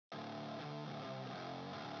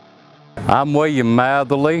I'm William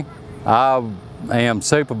Matherly. I am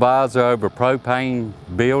supervisor over Propane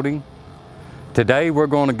building. Today we're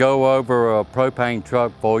going to go over a propane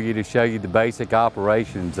truck for you to show you the basic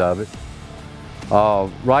operations of it.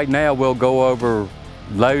 Right now we'll go over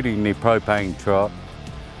loading the propane truck.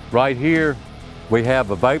 Right here we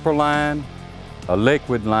have a vapor line, a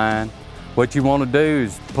liquid line. What you want to do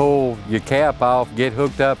is pull your cap off, get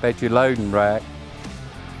hooked up at your loading rack,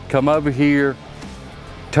 come over here,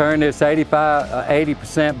 turn this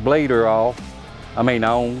 80% bleeder on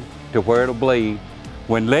to where it'll bleed.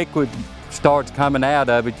 When liquid starts coming out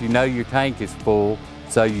of it, you know your tank is full.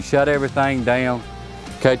 So you shut everything down,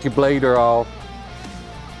 cut your bleeder off,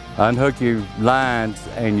 unhook your lines,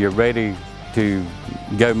 and you're ready to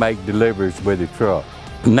go make deliveries with the truck.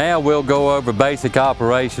 Now we'll go over basic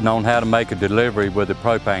operation on how to make a delivery with a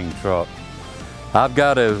propane truck. I've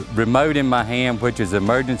got a remote in my hand, which is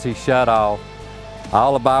emergency shut off.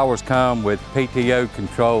 All of ours come with PTO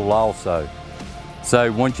control also.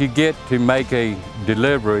 So once you get to make a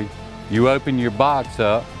delivery, you open your box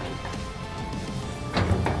up.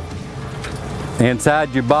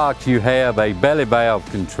 Inside your box you have a belly valve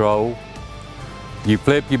control. You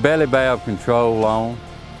flip your belly valve control on,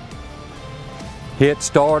 hit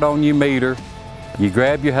start on your meter, you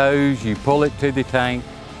grab your hose, you pull it to the tank,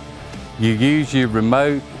 you use your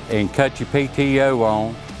remote and cut your PTO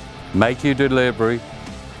on, make your delivery.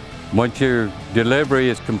 Once your delivery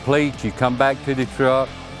is complete, you come back to the truck,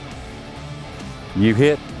 you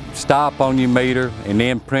hit stop on your meter and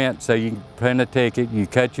then print, so you can print a ticket, you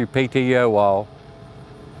cut your PTO off,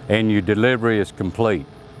 and your delivery is complete.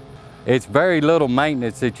 It's very little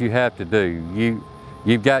maintenance that you have to do.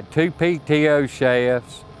 You've got 2 PTO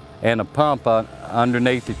shafts and a pump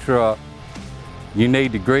underneath the truck. You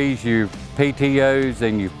need to grease your PTOs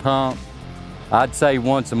and your pump, I'd say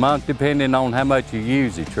once a month, depending on how much you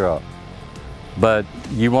use the truck. But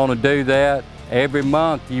you want to do that every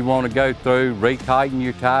month. You want to go through, retighten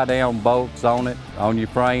your tie down bolts on it, on your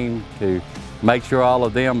frame, to make sure all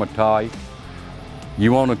of them are tight.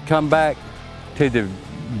 You want to come back to the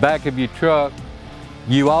back of your truck.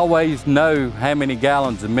 You always know how many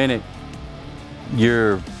gallons a minute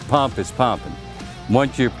your pump is pumping.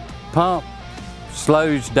 Once your pump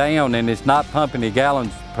slows down and it's not pumping the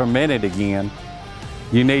gallons per minute again,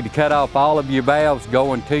 you need to cut off all of your valves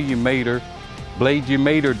going to your meter, bleed your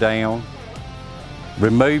meter down,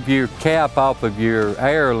 remove your cap off of your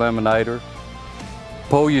air eliminator,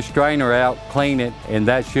 pull your strainer out, clean it, and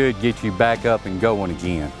that should get you back up and going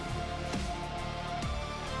again.